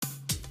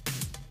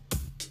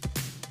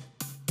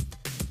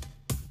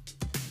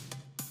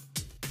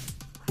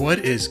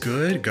What is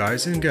good,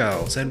 guys and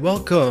gals, and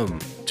welcome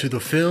to the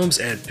Films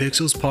and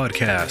Pixels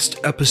podcast,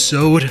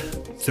 episode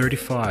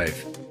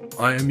 35.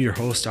 I am your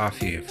host,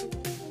 Afif.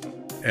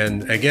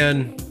 And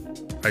again,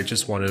 I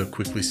just want to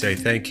quickly say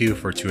thank you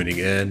for tuning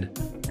in.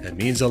 It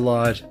means a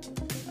lot.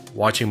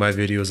 Watching my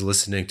videos,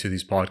 listening to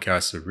these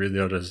podcasts, it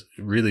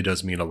really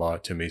does mean a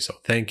lot to me. So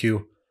thank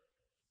you.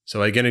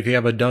 So again, if you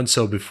haven't done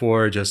so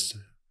before, just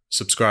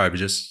subscribe.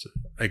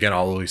 I'll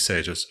always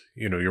say,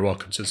 you're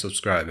welcome to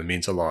subscribe. It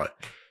means a lot.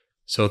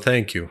 So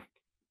thank you.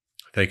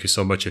 Thank you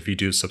so much if you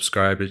do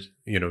subscribe.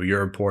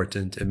 You're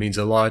important. It means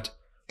a lot.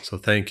 So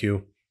thank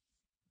you.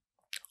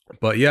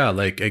 But yeah,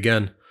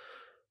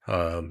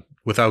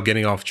 without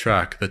getting off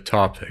track, the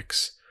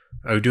topics.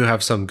 I do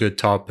have some good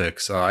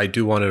topics. I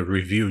do want to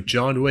review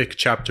John Wick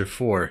Chapter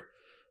 4.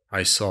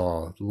 I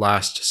saw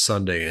last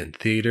Sunday in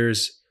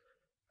theaters.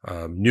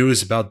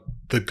 News about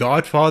the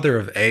Godfather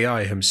of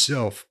AI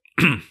himself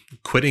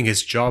quitting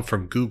his job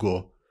from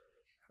Google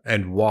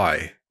and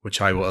why, which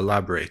I will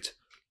elaborate.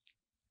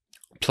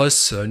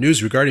 Plus,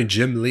 news regarding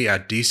Jim Lee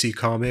at DC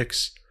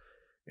Comics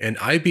and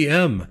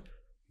IBM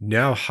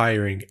now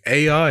hiring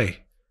AI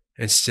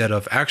instead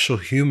of actual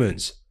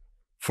humans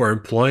for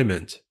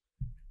employment.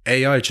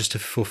 AI just to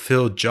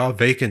fulfill job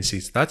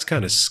vacancies. That's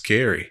kind of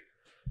scary.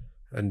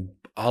 And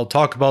I'll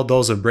talk about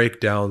those and break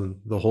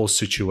down the whole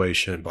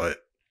situation. But,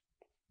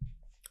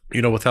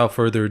 without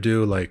further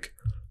ado,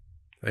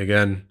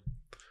 thank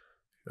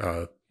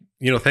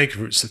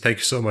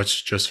you so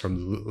much just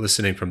from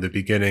listening from the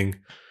beginning.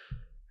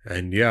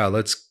 And yeah,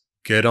 let's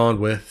get on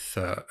with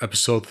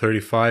episode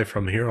 35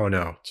 from here on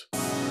out.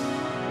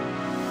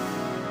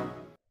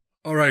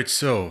 Alright,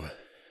 so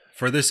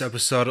for this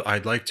episode,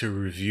 I'd like to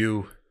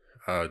review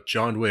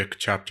John Wick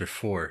Chapter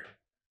 4.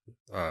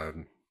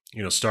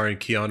 Starring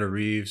Keanu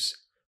Reeves.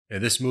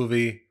 In this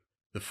movie,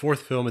 the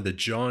fourth film in the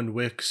John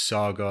Wick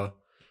saga.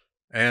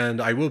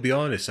 And I will be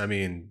honest,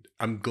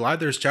 I'm glad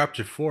there's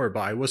Chapter 4,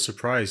 but I was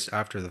surprised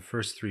after the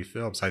first three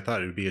films. I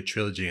thought it would be a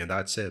trilogy and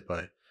that's it,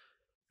 but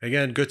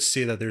again, good to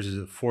see that there's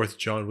a fourth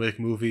John Wick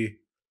movie.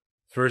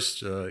 First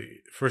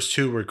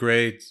two were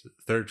great.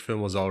 Third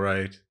film was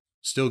alright.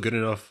 Still good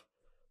enough.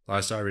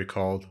 Last I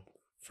recalled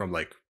from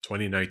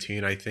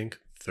 2019, I think.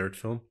 Third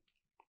film.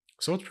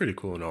 So it's pretty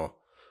cool and all.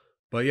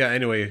 But yeah,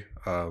 anyway,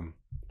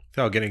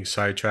 without getting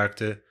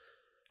sidetracked,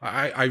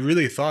 I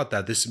really thought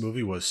that this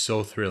movie was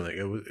so thrilling.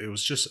 It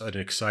was just an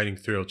exciting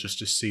thrill just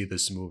to see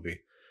this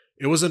movie.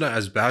 It wasn't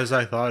as bad as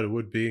I thought it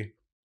would be.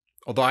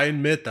 Although I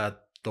admit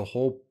that the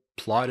whole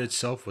plot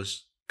itself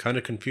was kind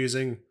of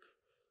confusing.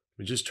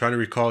 I'm just trying to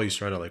recall he's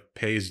trying to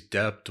pay his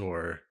debt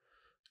or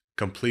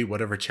complete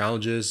whatever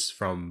challenges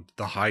from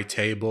the high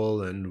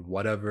table and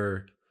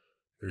whatever.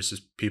 There's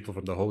just people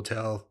from the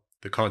hotel,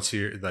 the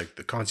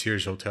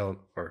concierge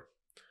hotel, or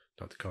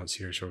not the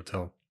concierge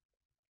hotel.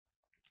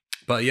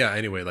 But yeah,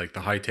 anyway,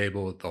 the high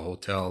table at the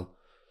hotel.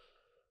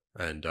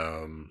 And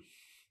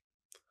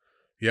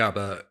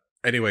but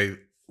anyway,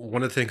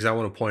 one of the things I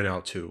want to point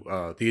out too,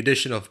 the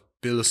addition of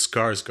Bill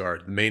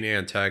Skarsgård, the main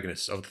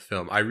antagonist of the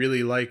film. I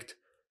really liked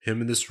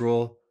him in this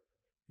role.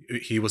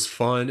 He was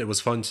fun. It was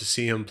fun to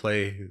see him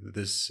play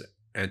this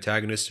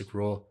antagonistic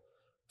role.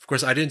 Of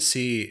course, I didn't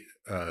see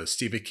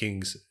Stephen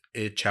King's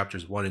It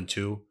Chapters 1 and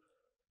 2,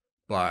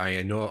 but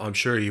I'm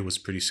sure he was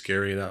pretty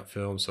scary in that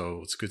film, so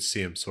it's good to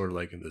see him sort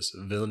of in this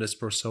villainous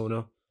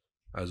persona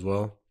as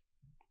well.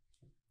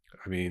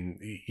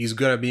 He's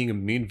good at being a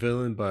mean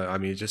villain, but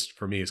just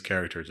for me, his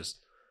character just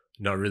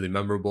not really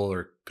memorable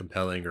or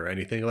compelling or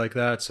anything like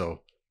that.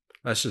 So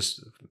that's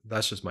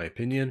just my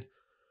opinion.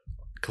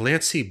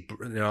 Clancy,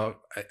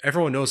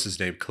 everyone knows his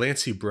name,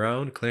 Clancy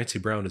Brown. Clancy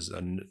Brown is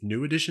a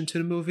new addition to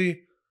the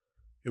movie.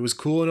 It was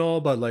cool and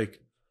all, but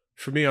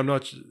for me,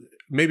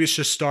 maybe it's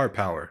just star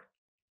power.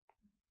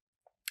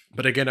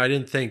 But again, I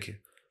didn't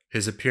think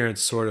his appearance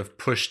sort of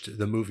pushed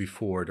the movie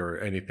forward or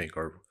anything,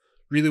 or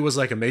really was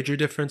a major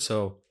difference.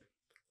 So,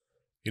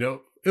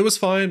 it was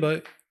fine,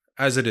 but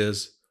as it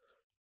is.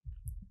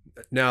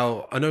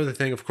 Now, another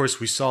thing, of course,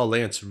 we saw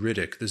Lance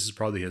Reddick. This is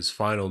probably his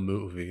final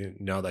movie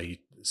now that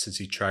since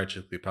he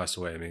tragically passed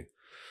away.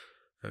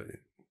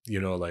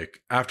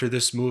 After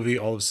this movie,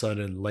 all of a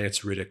sudden,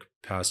 Lance Reddick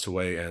passed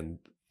away, and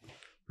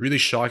really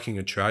shocking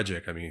and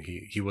tragic.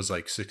 He was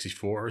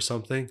 64 or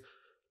something.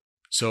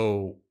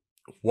 So,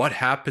 what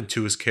happened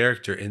to his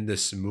character in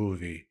this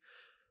movie?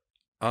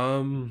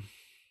 I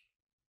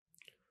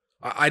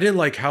didn't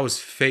like how his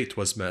fate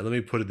was met. Let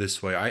me put it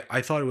this way.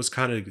 I thought it was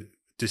kind of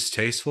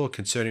distasteful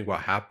concerning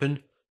what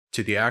happened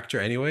to the actor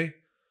anyway,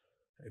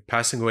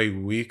 passing away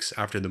weeks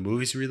after the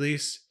movie's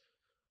release.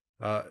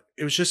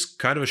 It was just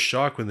kind of a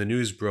shock when the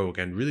news broke,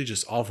 and really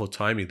just awful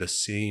timing the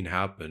scene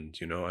happened,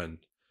 and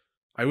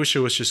I wish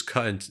it was just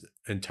cut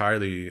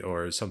entirely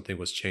or something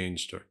was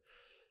changed, or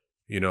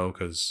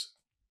because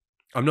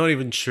I'm not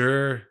even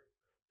sure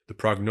the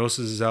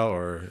prognosis is out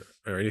or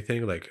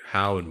anything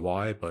how and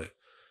why, but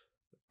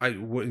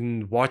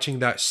when watching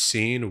that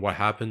scene, what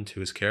happened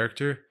to his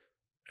character,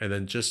 and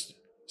then just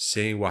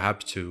seeing what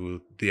happened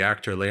to the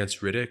actor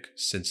Lance Reddick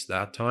since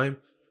that time,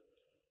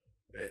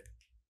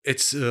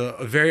 it's a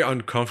very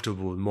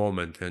uncomfortable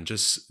moment and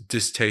just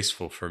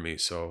distasteful for me.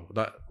 So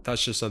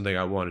that's just something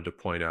I wanted to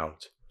point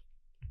out.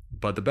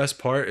 But the best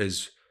part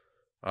is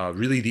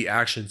really the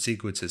action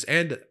sequences,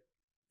 and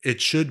it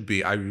should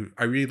be. I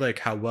really like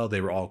how well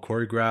they were all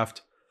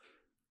choreographed.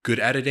 Good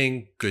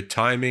editing, good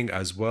timing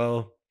as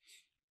well.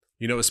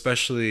 You know,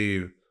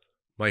 especially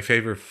my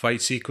favorite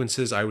fight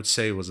sequences, I would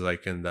say, was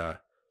like in the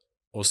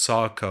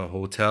Osaka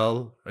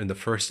hotel in the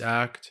first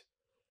act.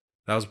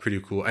 That was pretty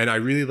cool. And I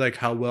really like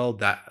how well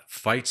that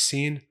fight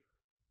scene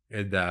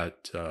in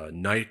that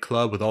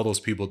nightclub with all those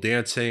people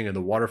dancing and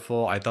the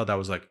waterfall. I thought that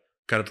was like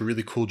kind of a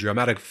really cool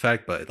dramatic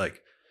effect, but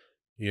like,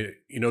 you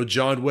know,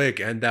 John Wick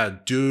and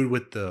that dude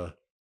with the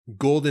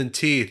golden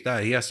teeth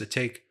that he has to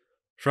take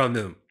from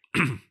him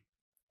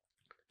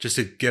just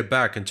to get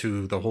back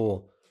into the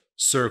whole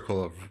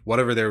circle of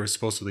whatever they were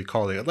supposed to be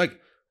calling it, like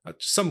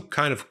some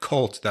kind of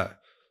cult that,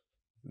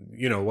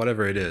 you know,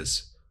 whatever it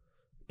is.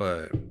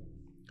 But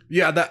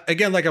yeah, that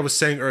again, like I was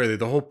saying earlier,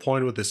 the whole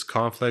point with this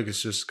conflict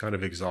is just kind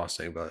of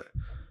exhausting. But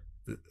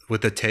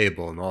with the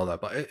table and all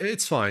that, but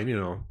it's fine, you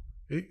know.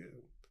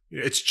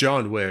 It's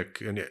John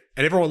Wick, and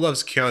everyone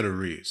loves Keanu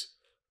Reeves.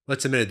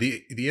 Let's admit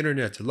it, the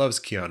internet loves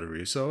Keanu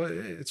Reeves, so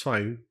it's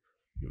fine.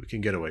 We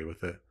can get away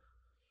with it.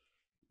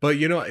 But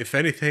you know, if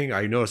anything,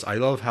 I noticed I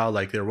love how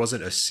like there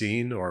wasn't a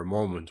scene or a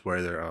moment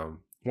where there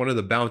one of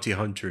the bounty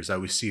hunters that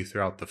we see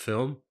throughout the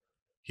film,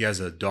 he has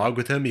a dog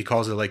with him. He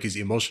calls it like his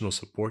emotional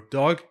support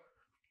dog,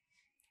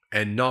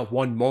 and not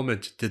one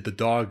moment did the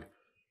dog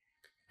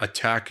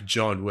attack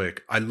John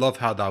Wick. I love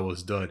how that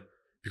was done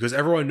because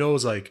everyone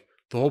knows like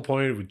the whole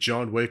point with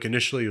John Wick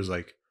initially was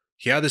like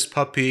he had this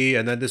puppy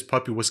and then this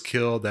puppy was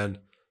killed, and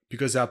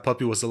because that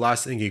puppy was the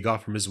last thing he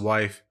got from his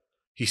wife,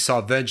 he saw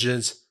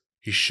vengeance.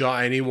 He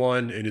shot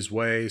anyone in his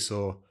way.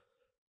 So,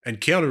 and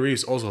Keanu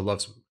Reeves also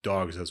loves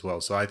dogs as well.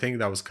 So I think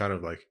that was kind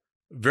of like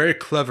a very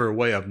clever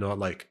way of not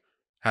like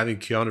having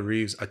Keanu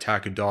Reeves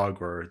attack a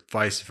dog or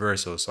vice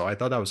versa. So I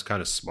thought that was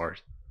kind of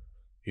smart,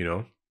 you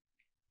know?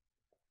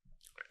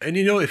 And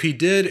you know, if he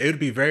did, it would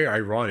be very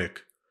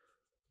ironic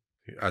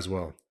as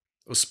well.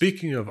 Well,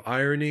 speaking of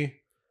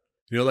irony,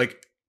 you know,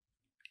 like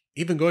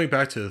even going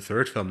back to the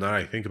third film, now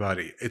I think about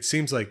it, it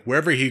seems like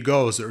wherever he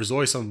goes, there's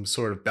always some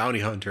sort of bounty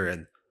hunter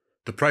and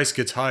the price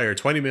gets higher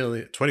 20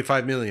 million,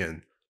 25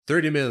 million,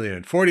 30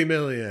 million, 40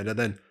 million. And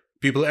then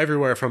people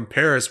everywhere from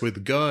Paris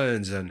with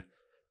guns and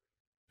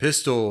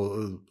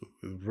pistol,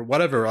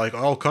 whatever, like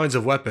all kinds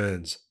of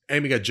weapons,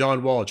 aiming at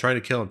John Wall, trying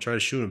to kill him, trying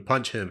to shoot him,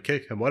 punch him,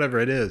 kick him, whatever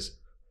it is.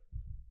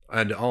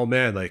 And oh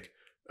man, like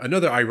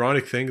another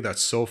ironic thing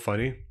that's so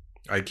funny,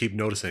 I keep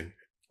noticing,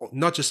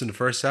 not just in the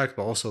first act,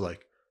 but also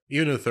like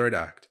even in the third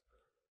act,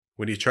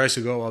 when he tries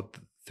to go up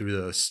through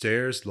the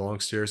stairs,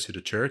 long stairs to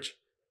the church,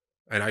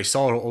 and I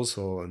saw it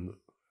also in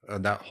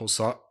that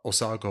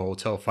Osaka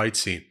hotel fight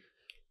scene,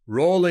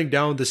 rolling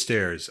down the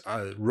stairs,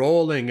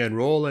 rolling and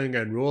rolling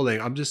and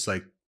rolling. I'm just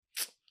like,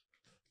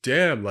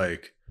 damn,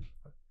 like,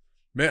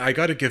 man, I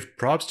gotta give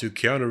props to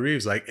Keanu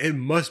Reeves. Like, it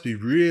must be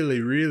really,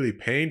 really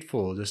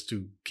painful just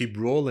to keep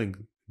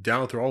rolling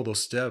down through all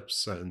those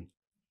steps and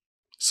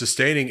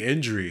sustaining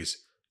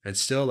injuries and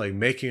still like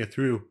making it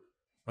through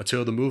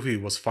until the movie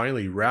was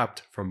finally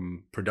wrapped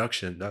from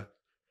production.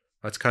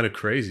 That's kind of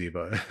crazy,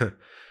 but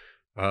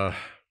uh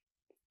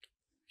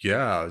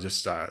yeah,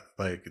 just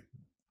like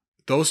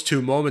those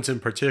two moments in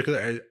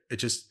particular, it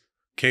just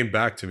came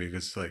back to me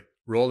because like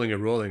rolling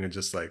and rolling and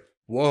just like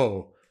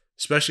whoa,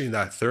 especially in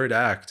that third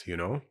act, you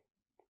know.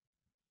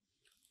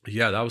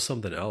 Yeah, that was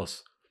something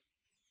else.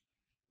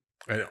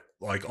 And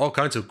like all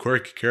kinds of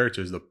quirky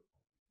characters, the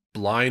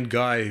blind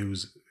guy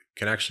who's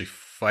can actually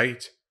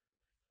fight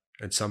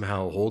and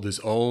somehow hold his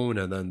own,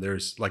 and then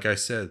there's like I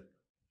said,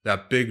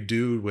 that big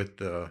dude with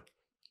the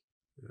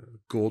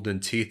golden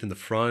teeth in the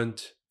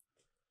front.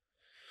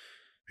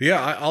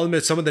 Yeah, I'll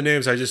admit some of the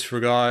names I just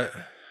forgot.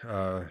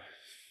 uh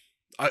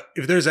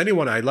if there's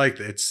anyone I like,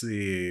 it's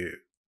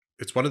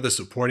one of the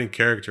supporting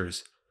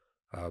characters,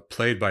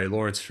 played by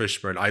Lawrence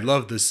Fishburne. I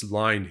love this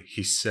line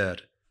he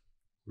said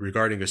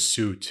regarding a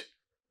suit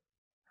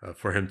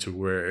for him to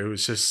wear. It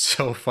was just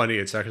so funny.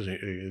 It's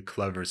actually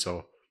clever.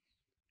 So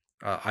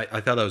I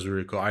thought that was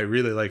really cool. I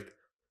really liked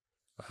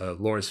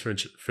Lawrence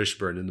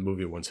Fishburne in the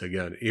movie once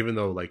again, even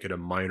though like in a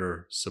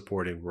minor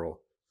supporting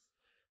role.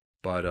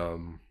 But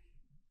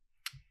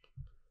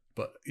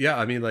yeah,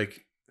 I mean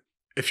like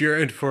if you're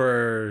in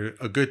for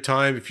a good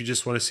time, if you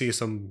just want to see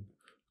some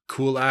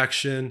cool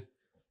action,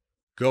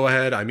 go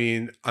ahead. I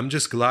mean, I'm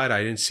just glad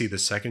I didn't see the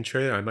second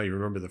trailer. I might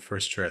remember the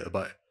first trailer,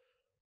 but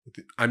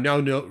I'm now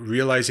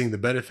realizing the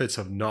benefits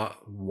of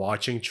not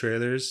watching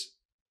trailers,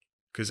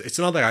 because it's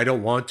not that I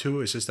don't want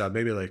to. It's just that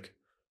maybe like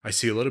I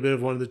see a little bit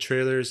of one of the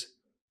trailers,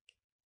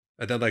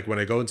 and then like when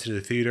I go into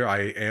the theater, I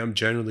am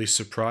generally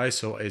surprised.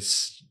 So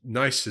it's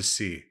nice to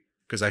see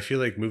because I feel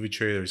like movie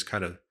trailers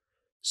kind of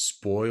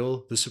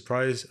spoil the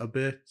surprise a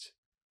bit.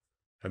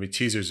 I mean,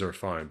 teasers are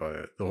fine,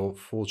 but the whole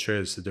full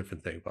trailer is a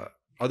different thing. But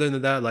other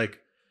than that, like,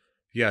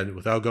 yeah,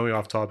 without going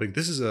off topic,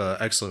 this is an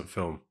excellent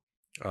film.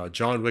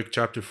 John Wick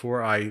Chapter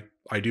 4, I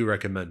I do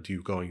recommend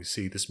you going to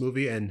see this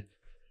movie. And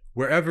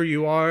wherever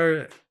you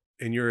are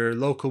in your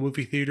local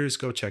movie theaters,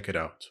 go check it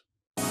out.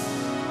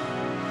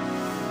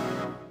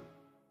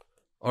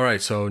 All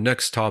right, so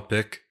next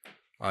topic,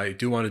 I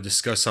do want to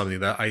discuss something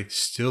that I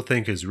still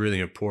think is really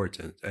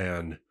important.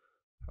 And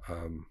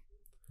um,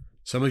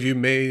 some of you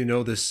may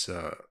know this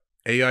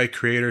AI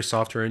creator,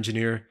 software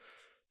engineer.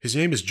 His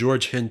name is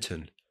George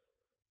Hinton.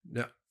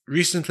 Now,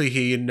 recently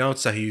he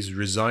announced that he's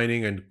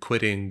resigning and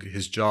quitting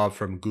his job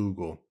from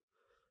Google.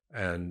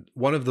 And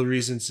one of the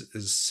reasons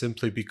is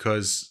simply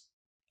because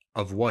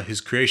of what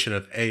his creation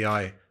of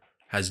AI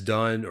has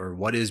done or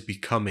what is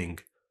becoming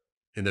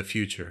in the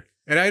future.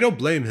 And I don't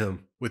blame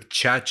him with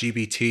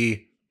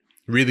ChatGPT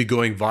really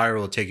going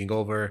viral, taking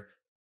over.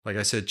 Like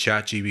I said,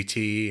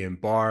 ChatGPT and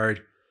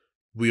Bard.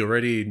 We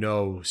already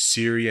know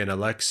Siri and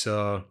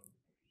Alexa.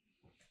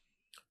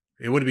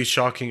 It wouldn't be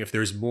shocking if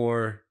there's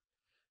more.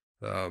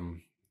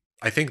 Um,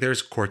 I think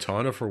there's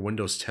Cortana for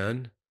Windows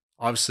 10,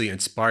 obviously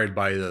inspired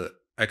by the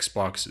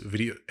Xbox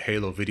video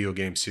Halo video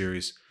game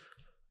series.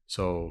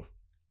 So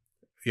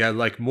yeah,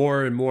 like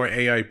more and more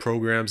AI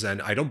programs,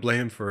 and I don't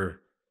blame him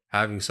for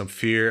having some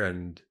fear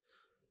and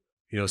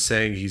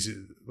saying he's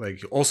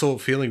like also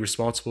feeling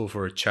responsible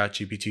for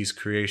ChatGPT's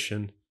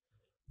creation.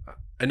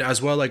 And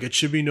as well, like it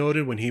should be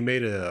noted when he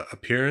made an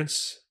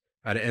appearance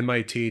at an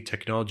MIT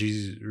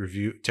Technology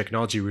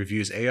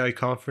Reviews AI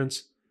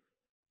conference.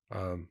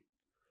 Um,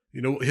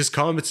 his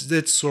comments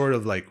did sort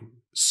of like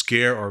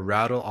scare or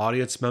rattle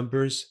audience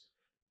members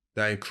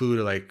that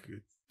included like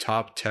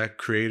top tech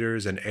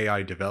creators and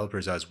AI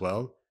developers as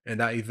well in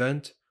that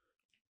event.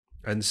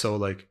 And so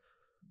like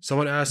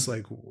someone asked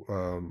like,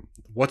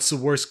 what's the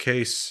worst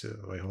case?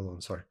 Wait, hold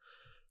on, sorry.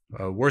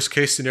 Worst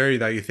case scenario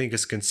that you think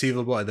is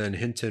conceivable, and then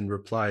Hinton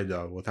replied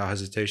without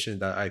hesitation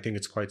that I think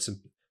it's quite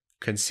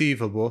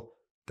conceivable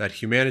that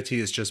humanity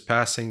is just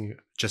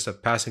a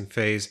passing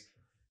phase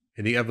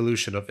in the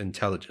evolution of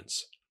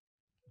intelligence.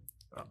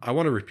 I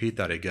want to repeat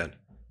that again.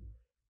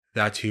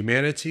 That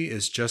humanity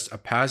is just a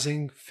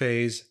passing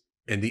phase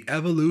in the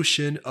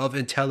evolution of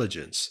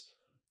intelligence.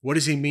 What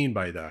does he mean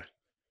by that?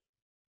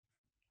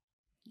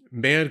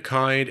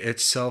 Mankind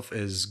itself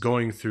is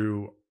going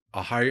through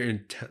a higher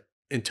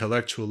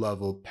intellectual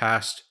level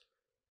past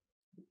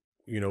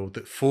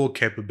the full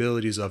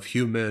capabilities of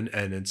human,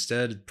 and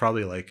instead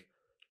probably like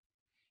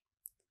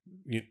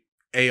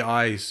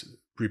AI's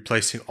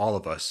replacing all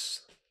of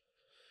us,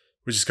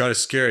 which is kind of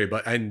scary,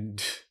 but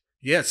and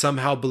yeah, it's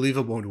somehow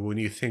believable when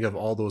you think of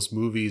all those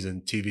movies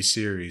and TV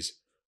series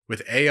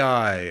with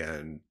AI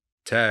and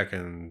tech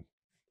and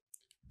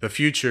the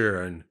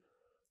future and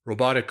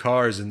robotic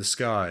cars in the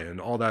sky and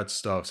all that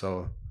stuff.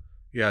 So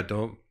yeah,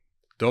 don't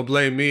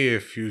blame me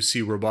if you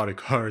see robotic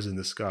cars in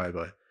the sky,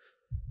 but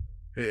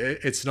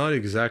it's not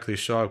exactly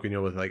shocking,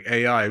 with like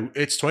AI.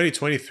 It's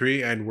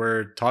 2023 and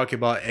we're talking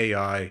about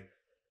AI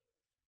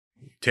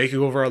taking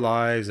over our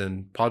lives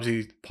and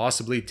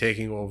possibly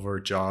taking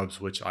over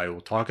jobs, which I will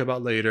talk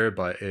about later,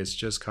 but it's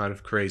just kind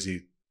of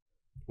crazy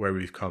where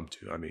we've come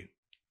to. I mean,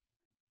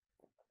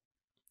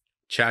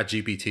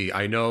 ChatGPT,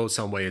 I know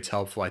some way it's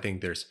helpful. I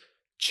think there's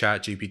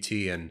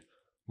ChatGPT and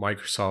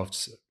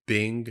Microsoft's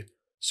Bing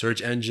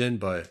search engine,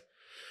 but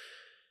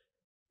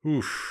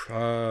oof,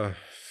 I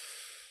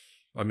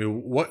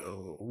mean,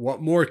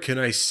 what more can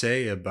I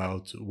say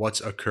about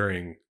what's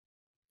occurring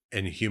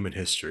in human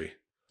history?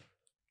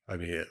 I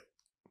mean,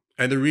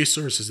 and the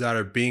resources that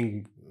are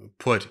being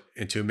put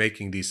into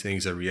making these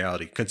things a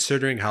reality,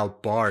 considering how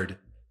Bard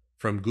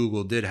from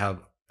Google did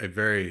have a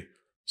very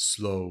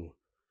slow,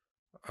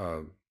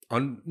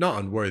 not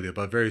unworthy,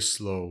 but very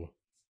slow,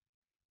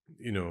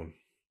 you know,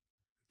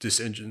 this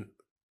engine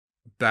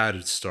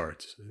bad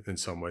start in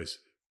some ways.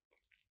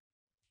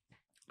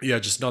 Yeah,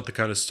 just not the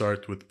kind of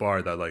start with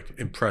Bard that like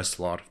impressed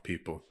a lot of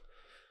people.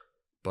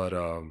 But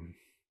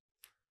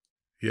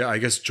yeah, I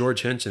guess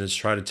George Hinton is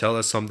trying to tell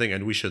us something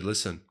and we should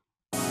listen.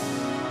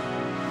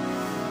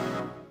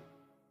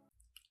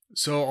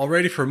 So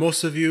already for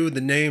most of you,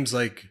 the names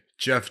like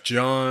Jeff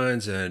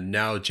Johns and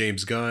now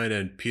James Gunn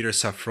and Peter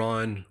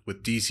Safran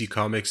with DC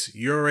Comics,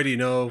 you already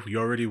know,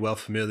 you're already well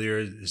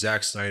familiar.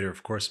 Zack Snyder,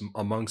 of course,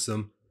 amongst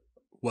them,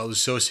 well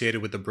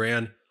associated with the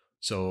brand.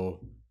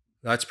 So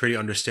that's pretty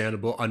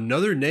understandable.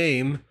 Another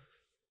name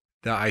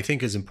that I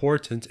think is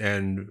important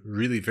and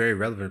really very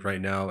relevant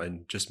right now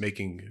and just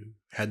making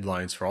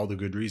headlines for all the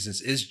good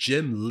reasons is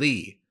Jim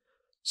Lee.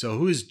 So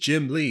who is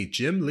Jim Lee?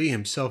 Jim Lee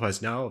himself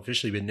has now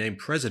officially been named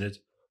president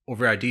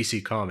over at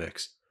DC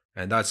Comics,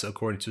 and that's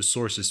according to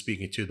sources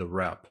speaking to the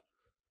Rep.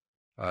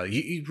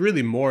 He's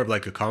really more of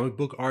like a comic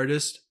book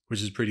artist,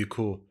 which is pretty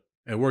cool,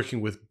 and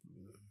working with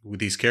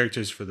these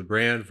characters for the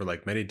brand for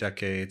like many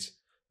decades.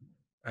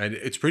 And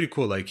it's pretty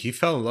cool. Like he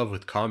fell in love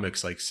with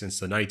comics like since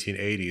the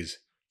 1980s.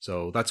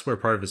 So that's where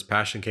part of his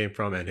passion came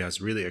from, and he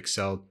has really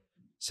excelled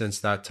since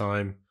that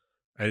time.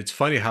 And it's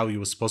funny how he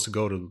was supposed to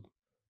go to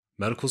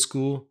medical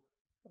school,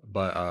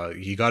 but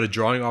he got a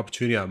drawing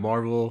opportunity at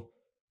Marvel,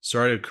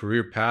 started a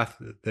career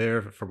path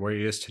there from where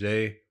he is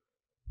today.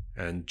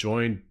 and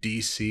joined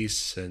DC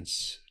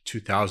since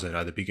 2000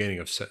 at the beginning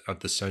of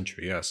the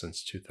century. Yeah,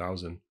 since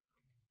 2000.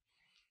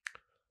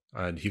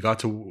 And he got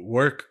to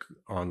work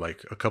on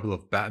like a couple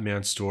of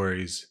Batman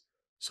stories,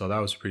 so that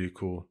was pretty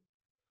cool.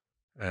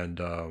 And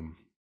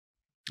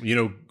you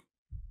know,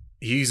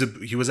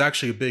 he was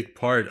actually a big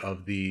part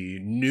of the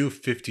New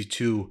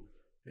 52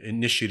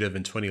 initiative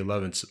in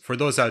 2011. So for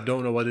those that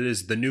don't know what it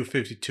is, the New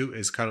 52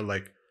 is kind of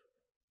like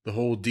the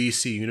whole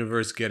DC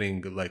universe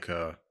getting like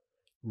a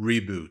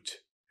reboot,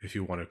 if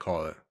you want to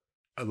call it.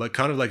 Like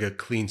kind of like a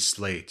clean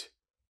slate,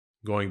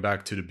 going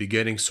back to the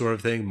beginning sort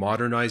of thing,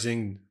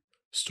 modernizing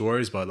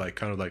stories, but like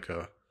kind of like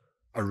a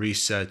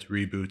reset,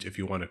 reboot, if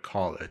you want to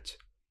call it.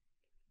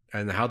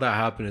 And how that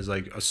happened is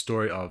like a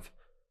story of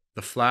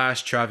the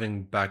Flash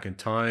traveling back in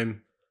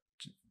time,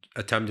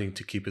 attempting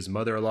to keep his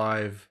mother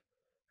alive.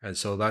 And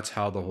so that's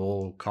how the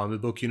whole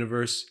comic book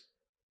universe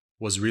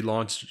was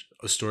relaunched,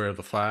 a story of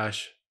the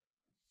Flash,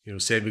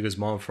 saving his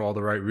mom for all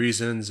the right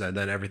reasons, and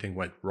then everything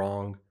went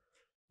wrong,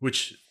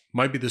 which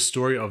might be the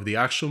story of the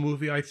actual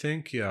movie, I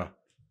think. Yeah,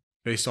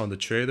 based on the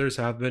trailers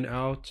have been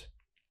out.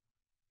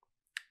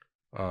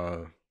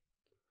 Uh,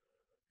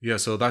 yeah,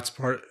 so that's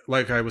part.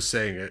 Like I was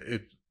saying,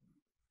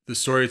 the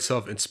story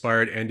itself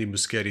inspired Andy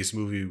Muschietti's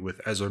movie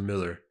with Ezra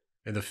Miller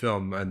in the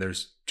film, and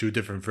there's two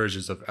different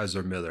versions of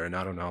Ezra Miller, and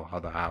I don't know how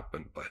that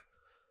happened, but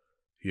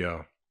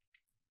yeah,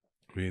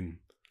 I mean,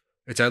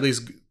 it's at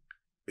least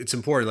it's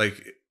important.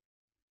 Like,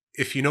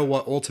 if you know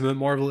what Ultimate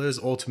Marvel is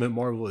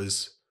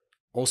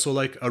also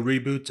like a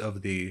reboot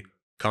of the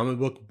comic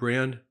book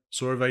brand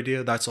sort of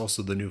idea. That's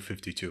also the New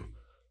 52,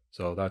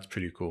 so that's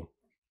pretty cool.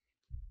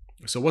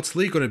 So what's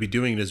Lee going to be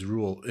doing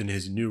in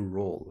his new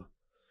role?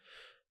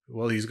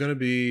 Well, he's going to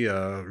be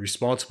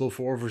responsible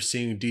for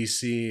overseeing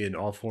DC in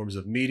all forms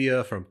of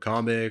media, from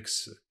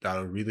comics that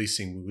are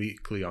releasing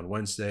weekly on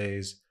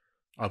Wednesdays,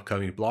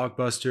 upcoming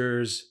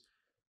blockbusters,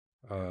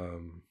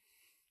 um,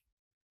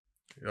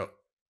 yeah,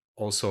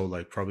 also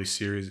like probably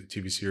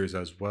TV series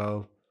as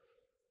well.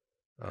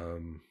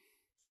 Um,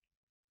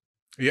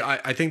 yeah,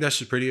 I think that's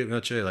just pretty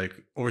much it. Like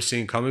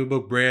overseeing comic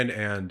book brand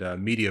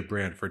and media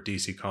brand for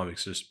DC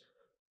Comics, just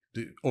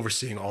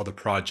overseeing all the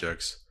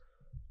projects.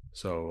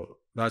 So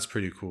that's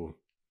pretty cool.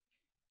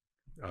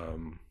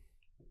 Um,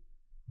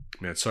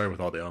 Man, sorry with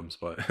all the ums,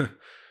 but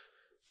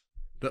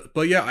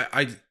but yeah,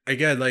 I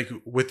again, like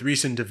with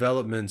recent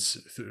developments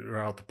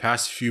throughout the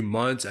past few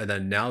months, and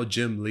then now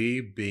Jim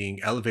Lee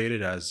being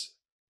elevated as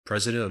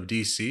president of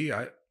DC,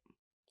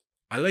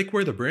 I like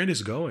where the brand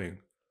is going,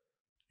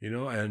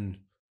 and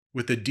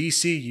with the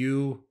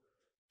DCU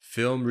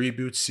film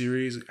reboot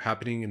series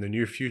happening in the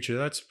near future,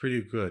 that's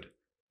pretty good.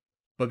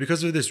 But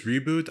because of this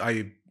reboot,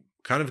 I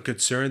kind of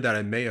concerned that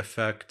it may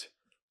affect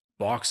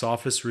box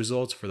office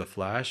results for The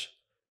Flash,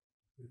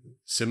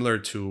 similar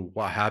to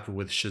what happened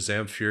with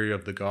Shazam Fury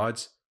of the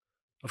Gods.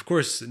 Of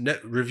course,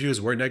 net reviews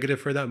were negative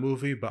for that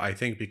movie, but I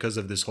think because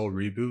of this whole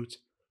reboot,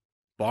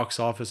 box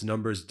office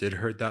numbers did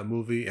hurt that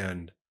movie,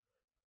 and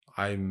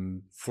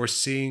I'm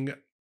foreseeing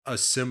a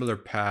similar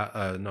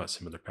path, not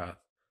similar path,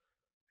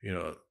 you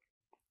know,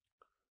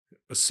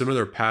 a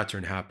similar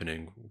pattern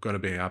going to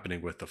be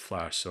happening with The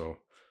Flash. So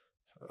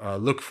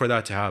look for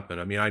that to happen.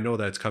 I mean, I know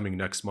that it's coming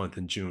next month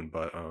in June,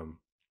 but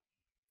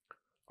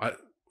I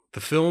the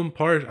film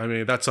part, I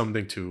mean, that's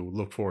something to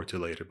look forward to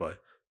later.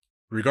 But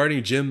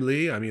regarding Jim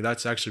Lee, I mean,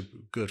 that's actually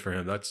good for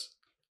him. That's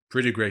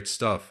pretty great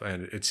stuff,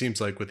 and it seems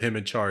like with him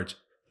in charge,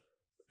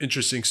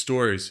 interesting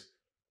stories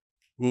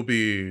will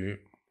be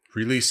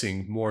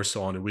releasing more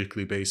so on a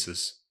weekly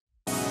basis.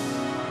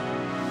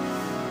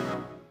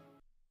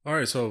 All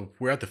right, so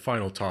we're at the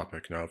final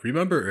topic now.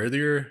 Remember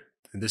earlier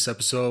in this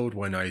episode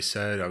when I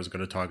said I was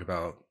going to talk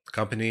about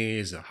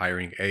companies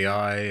hiring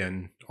AI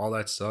and all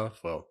that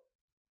stuff? Well,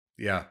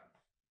 yeah,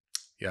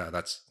 yeah,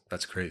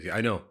 that's crazy.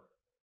 I know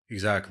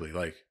exactly.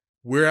 Like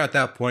we're at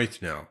that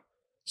point now.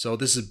 So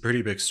this is a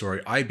pretty big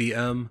story.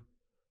 IBM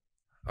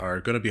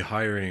are going to be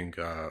hiring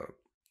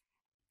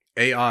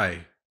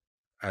AI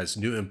as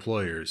new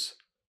employers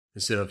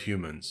instead of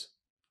humans,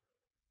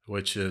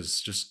 which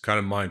is just kind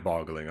of mind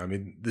boggling. I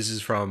mean, this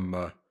is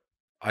from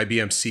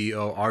IBM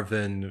CEO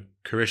Arvind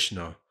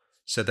Krishna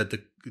said that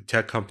the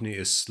tech company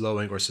is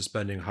slowing or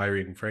suspending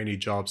hiring for any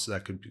jobs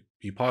that could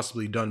be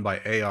possibly done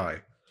by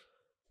AI.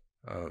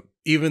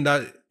 Even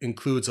that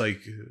includes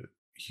like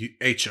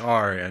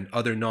HR and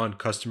other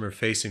non-customer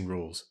facing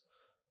roles,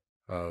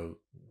 uh,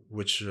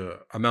 which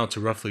amount to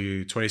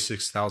roughly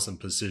 26,000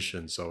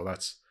 positions. So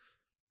that's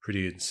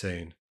pretty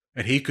insane.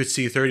 And he could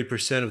see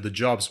 30% of the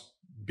jobs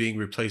being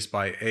replaced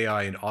by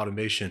AI and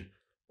automation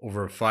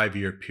over a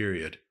 5-year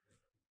period.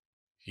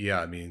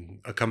 Yeah, I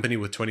mean, a company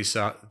with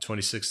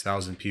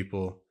 26,000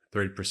 people,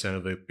 30%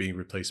 of it being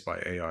replaced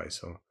by AI.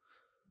 So,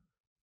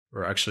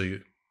 or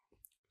actually,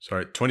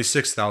 sorry,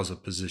 26,000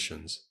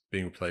 positions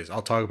being replaced.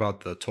 I'll talk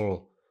about the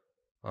total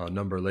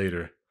number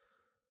later.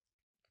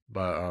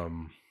 But,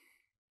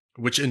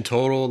 which in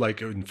total,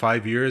 like in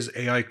 5 years,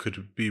 AI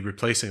could be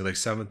replacing like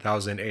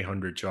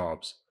 7,800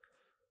 jobs,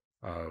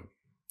 uh,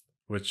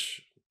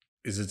 which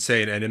is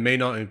insane, and it may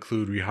not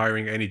include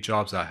rehiring any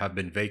jobs that have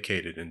been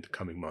vacated in the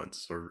coming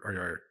months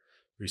or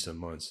recent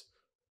months.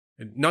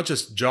 And not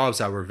just jobs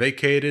that were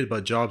vacated,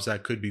 but jobs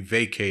that could be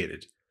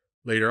vacated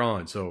later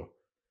on. So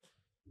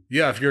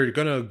yeah, if you're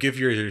gonna give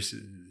your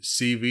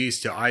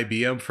CVs to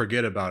IBM,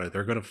 forget about it.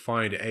 They're gonna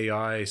find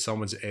AI,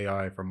 someone's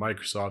AI from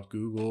Microsoft,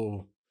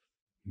 Google,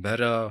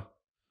 Meta,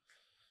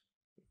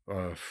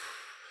 uh,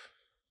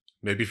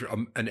 maybe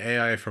an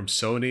AI from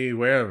Sony,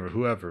 wherever,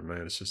 whoever.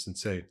 Man, it's just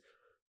insane.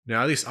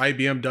 Now, at least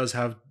IBM does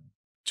have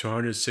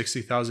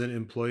 260,000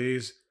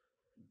 employees,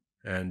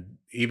 and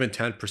even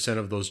 10%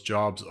 of those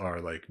jobs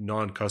are like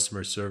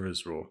non-customer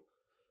service role.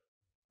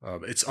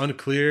 It's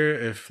unclear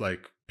if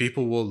like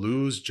people will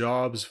lose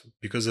jobs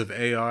because of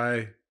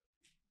AI.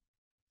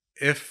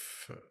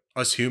 If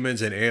us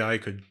humans and AI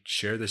could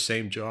share the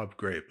same job,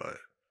 great. But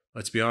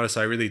let's be honest,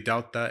 I really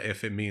doubt that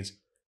if it means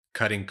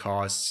cutting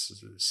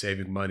costs,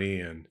 saving money,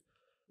 and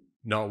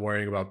not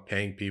worrying about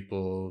paying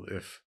people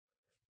if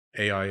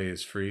AI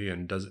is free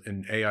and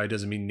AI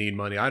doesn't mean need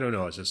money. I don't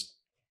know. It's just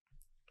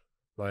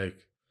like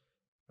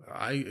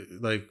I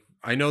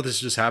know this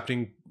is just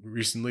happening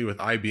recently with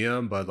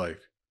IBM, but like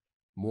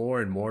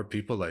more and more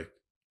people like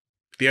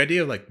the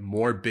idea of like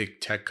more big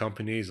tech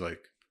companies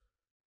like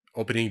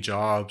opening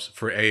jobs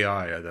for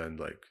AI and then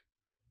like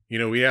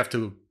we have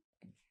to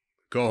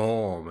go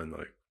home and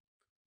like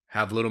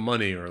have little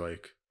money or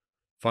like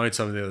find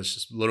something that's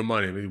just little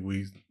money.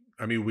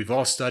 I mean we've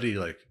all studied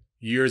like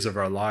years of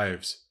our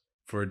lives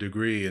for a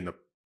degree in the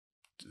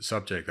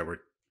subject that we're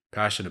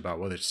passionate about,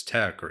 whether it's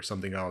tech or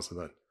something else, and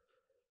then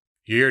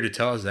you're here to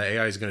tell us that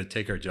AI is going to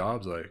take our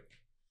jobs. Like,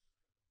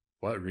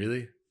 what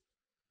really?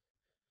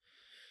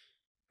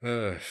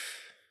 Uh,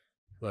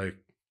 like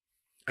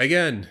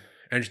again,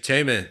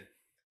 entertainment,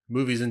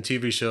 movies and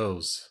TV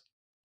shows.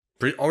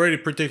 Already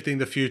predicting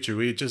the future.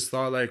 We just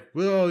thought like,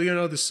 well,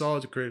 this is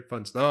all to create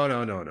funds. No,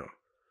 no, no, no.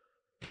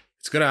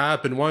 It's gonna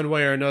happen one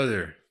way or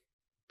another.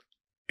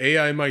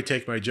 AI might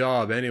take my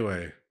job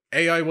anyway.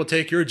 AI will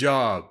take your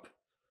job.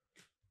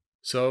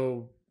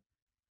 So,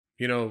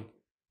 you know,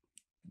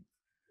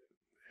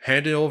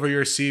 hand over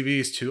your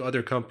CVs to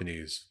other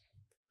companies.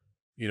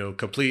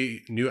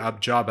 Complete new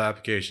job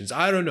applications.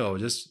 I don't know.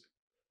 Just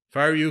if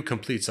I were you,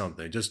 complete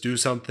something. Just do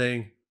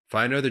something.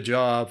 Find another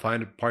job.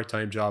 Find a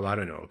part-time job. I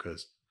don't know,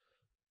 because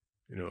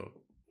you know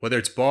whether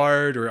it's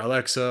Bard or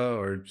Alexa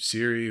or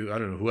Siri. I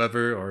don't know,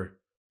 whoever, or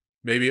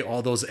maybe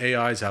all those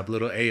AIs have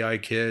little AI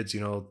kids.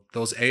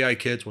 Those AI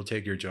kids will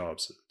take your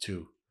jobs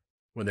too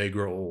when they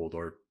grow old,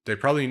 or they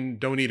probably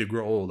don't need to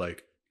grow old.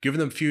 Like give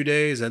them a few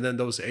days, and then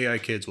those AI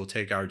kids will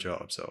take our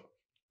jobs. So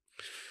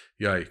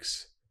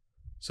yikes.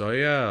 So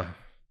yeah,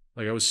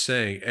 like I was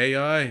saying,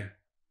 AI,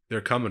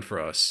 they're coming for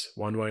us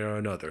one way or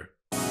another.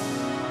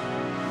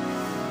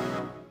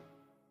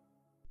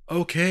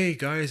 Okay,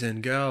 guys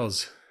and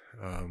gals,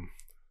 um,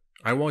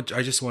 I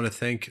just want to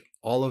thank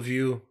all of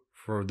you.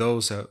 For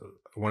those that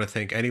I want to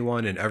thank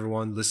anyone and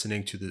everyone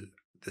listening to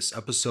this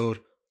episode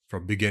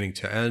from beginning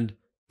to end.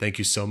 Thank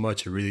you so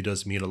much. It really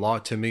does mean a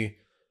lot to me.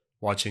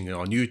 Watching it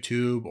on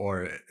YouTube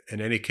or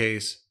in any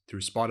case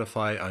through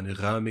Spotify,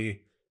 Anirami,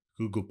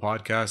 Google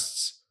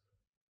Podcasts.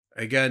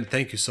 Again,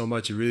 thank you so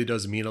much. It really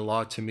does mean a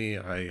lot to me.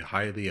 I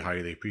highly,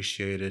 highly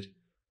appreciate it.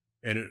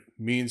 And it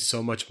means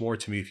so much more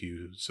to me if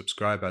you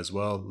subscribe as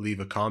well. Leave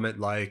a comment,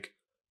 like,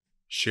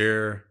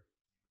 share,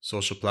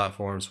 social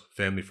platforms,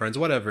 family, friends,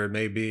 whatever it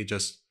may be.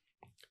 Just,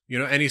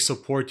 any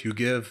support you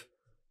give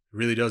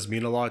really does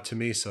mean a lot to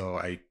me. So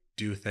I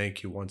do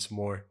thank you once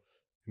more.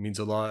 It means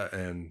a lot.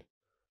 And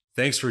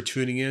thanks for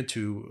tuning in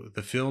to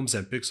the Films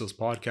and Pixels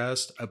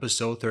podcast,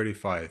 episode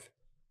 35.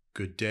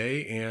 Good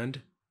day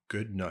and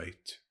good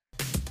night.